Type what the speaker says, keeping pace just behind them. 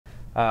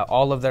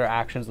all of their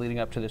actions leading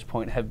up to this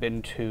point have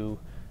been to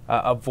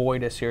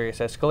avoid a serious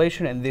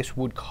escalation, and this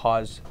would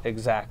cause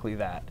exactly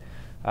that.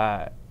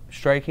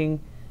 Striking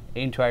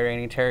into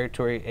Iranian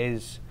territory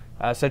is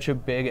such a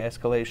big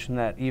escalation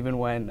that even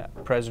when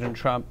President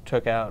Trump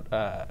took out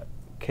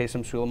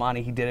Qasem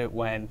Soleimani, he did it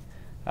when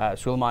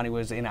Soleimani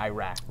was in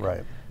Iraq.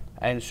 Right.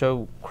 And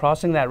so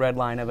crossing that red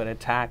line of an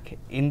attack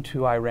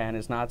into Iran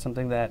is not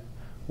something that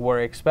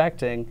we're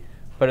expecting,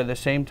 but at the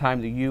same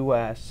time, the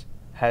U.S.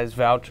 has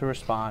vowed to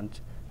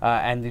respond,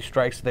 and the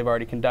strikes that they've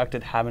already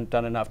conducted haven't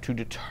done enough to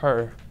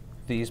deter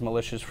these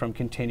militias from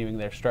continuing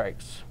their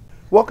strikes.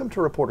 Welcome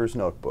to Reporter's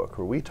Notebook,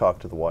 where we talk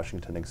to the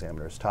Washington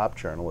Examiner's top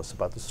journalists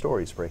about the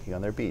stories breaking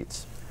on their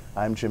beats.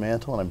 I'm Jim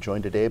Antle, and I'm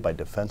joined today by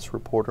defense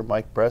reporter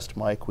Mike Brest.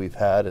 Mike, we've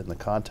had, in the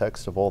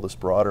context of all this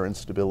broader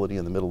instability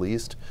in the Middle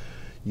East,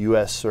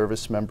 U.S.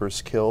 service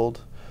members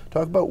killed.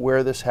 Talk about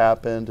where this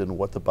happened and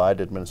what the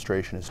Biden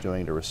administration is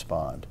doing to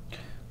respond.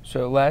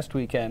 So last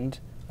weekend,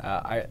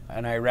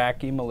 an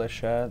Iraqi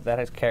militia that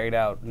has carried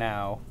out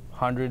now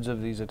hundreds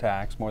of these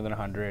attacks, more than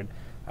 100,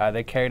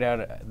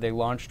 they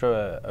launched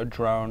a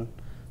drone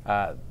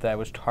that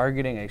was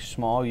targeting a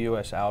small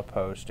U.S.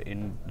 outpost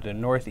in the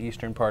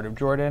northeastern part of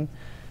Jordan.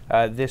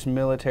 This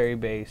military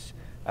base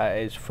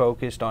is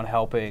focused on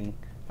helping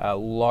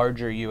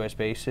larger U.S.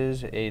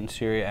 bases in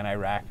Syria and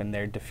Iraq in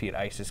their defeat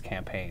ISIS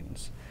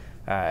campaigns.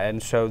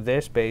 And so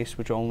this base,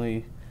 which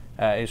only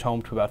is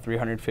home to about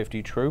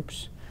 350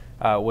 troops,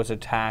 was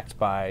attacked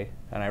by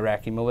an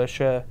Iraqi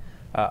militia.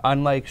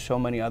 Unlike so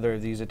many other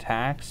of these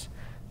attacks,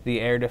 the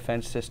air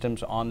defense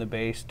systems on the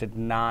base did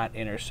not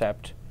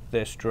intercept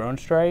this drone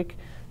strike.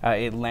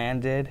 It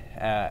landed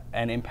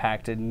and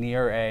impacted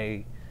near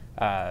a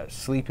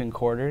sleeping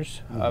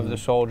quarters of the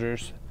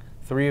soldiers.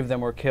 3 of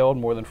them were killed,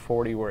 more than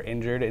 40 were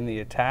injured in the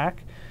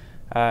attack.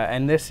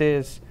 And this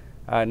is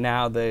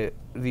now the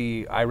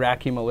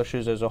Iraqi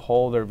militias as a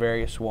whole, there are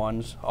various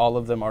ones. All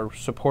of them are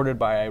supported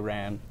by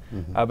Iran,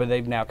 but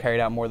they've now carried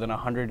out more than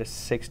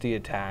 160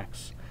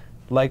 attacks,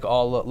 like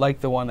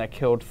the one that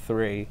killed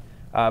 3.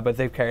 But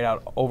they've carried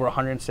out over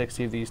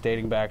 160 of these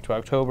dating back to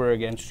October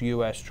against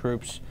U.S.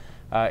 troops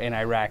in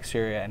Iraq,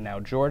 Syria, and now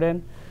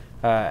Jordan.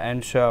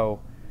 And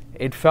so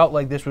it felt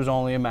like this was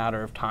only a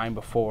matter of time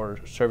before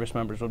service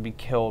members would be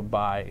killed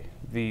by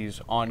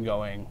these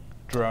ongoing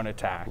drone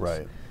attacks.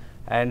 Right.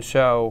 And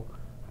so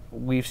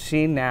we've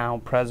seen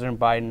now President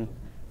Biden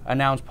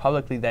announce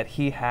publicly that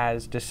he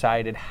has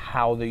decided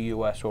how the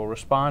U.S. will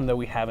respond, though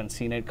we haven't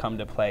seen it come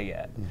to play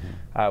yet.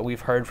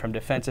 We've heard from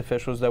defense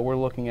officials that we're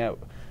looking at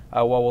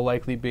what will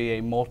likely be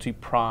a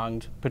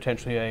multi-pronged,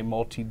 potentially a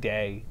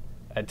multi-day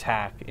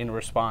attack in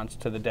response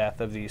to the death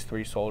of these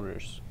 3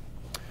 soldiers.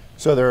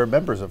 So there are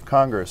members of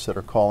Congress that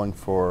are calling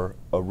for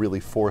a really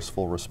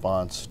forceful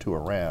response to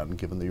Iran,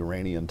 given the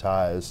Iranian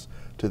ties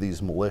to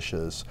these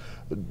militias.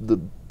 The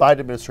Biden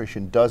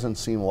administration doesn't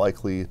seem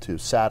likely to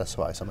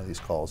satisfy some of these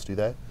calls, do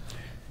they?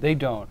 They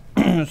don't.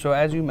 So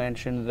as you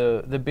mentioned,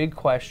 the big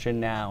question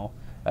now,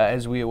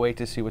 as we await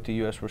to see what the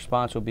U.S.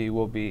 response will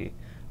be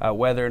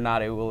whether or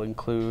not it will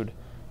include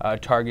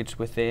targets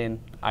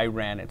within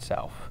Iran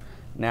itself.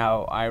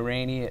 Now,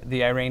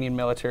 the Iranian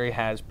military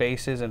has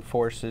bases and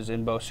forces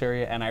in both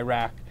Syria and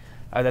Iraq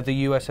that the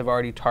U.S. have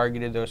already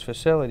targeted those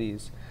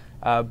facilities,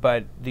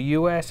 but the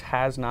U.S.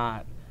 has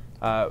not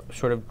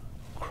sort of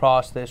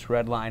crossed this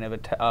red line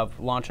of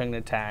launching an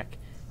attack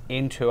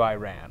into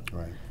Iran.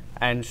 Right.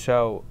 And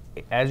so,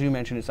 as you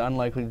mentioned, it's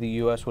unlikely the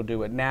U.S. will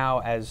do it now,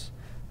 as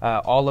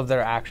all of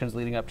their actions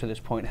leading up to this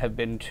point have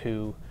been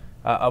to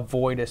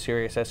avoid a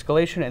serious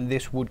escalation, and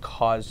this would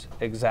cause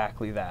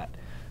exactly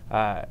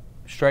that.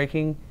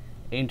 Striking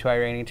into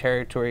Iranian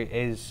territory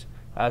is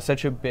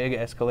such a big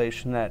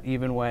escalation that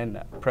even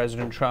when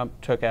President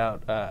Trump took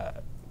out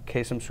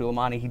Qasem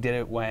Soleimani, he did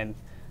it when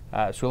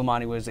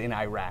Soleimani was in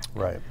Iraq.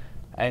 Right.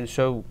 And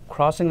so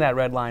crossing that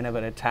red line of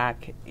an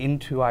attack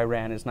into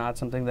Iran is not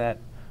something that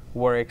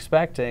we're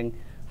expecting,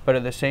 but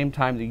at the same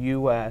time, the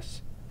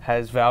U.S.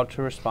 has vowed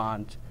to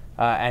respond,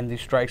 and the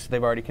strikes that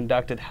they've already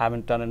conducted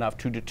haven't done enough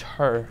to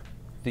deter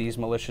these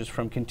militias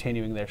from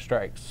continuing their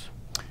strikes.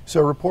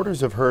 So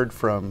reporters have heard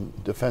from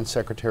Defense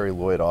Secretary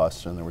Lloyd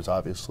Austin. There was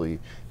obviously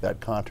that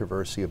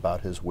controversy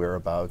about his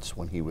whereabouts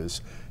when he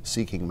was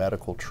seeking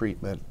medical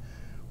treatment.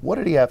 What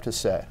did he have to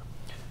say?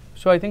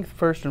 So I think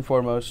first and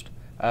foremost,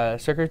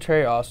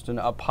 Secretary Austin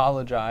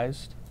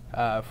apologized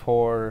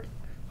for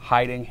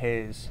hiding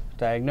his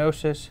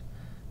diagnosis,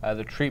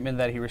 the treatment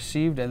that he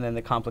received, and then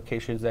the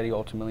complications that he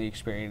ultimately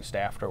experienced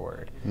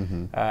afterward.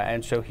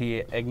 And so he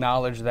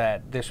acknowledged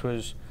that this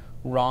was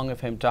wrong of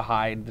him to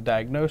hide the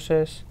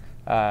diagnosis,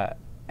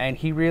 and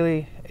he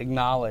really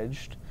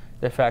acknowledged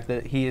the fact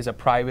that he is a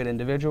private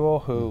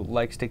individual who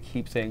likes to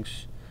keep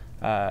things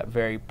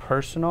very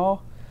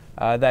personal.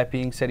 That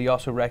being said, he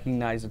also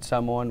recognized that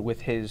someone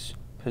with his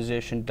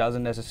position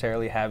doesn't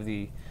necessarily have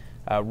the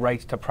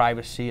rights to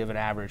privacy of an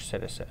average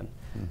citizen.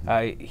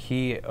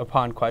 He,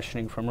 upon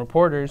questioning from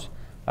reporters,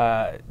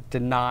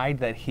 denied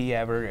that he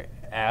ever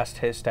asked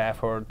his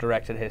staff or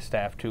directed his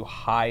staff to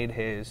hide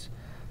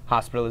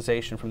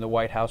hospitalization from the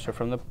White House or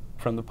from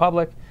the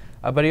public,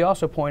 but he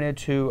also pointed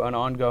to an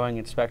ongoing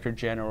Inspector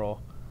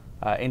General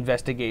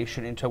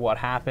investigation into what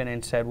happened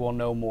and said we'll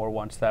know more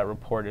once that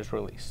report is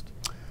released.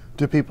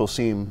 Do people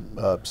seem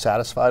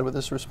satisfied with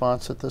this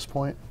response at this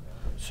point?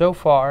 So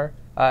far,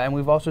 and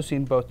we've also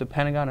seen both the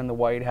Pentagon and the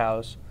White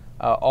House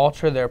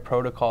alter their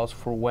protocols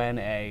for when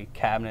a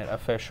cabinet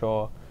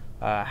official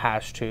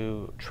has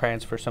to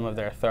transfer some of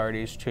their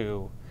authorities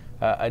to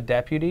a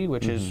deputy,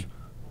 which is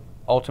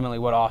ultimately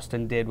what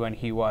Austin did when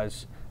he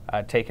was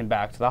taken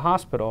back to the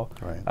hospital.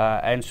 Right.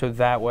 And so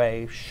that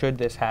way, should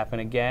this happen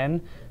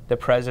again, the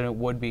president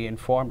would be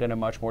informed in a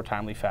much more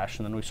timely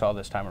fashion than we saw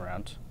this time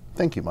around.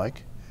 Thank you,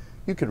 Mike.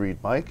 You can read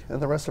Mike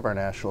and the rest of our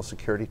national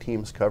security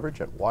team's coverage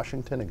at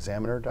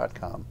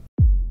washingtonexaminer.com.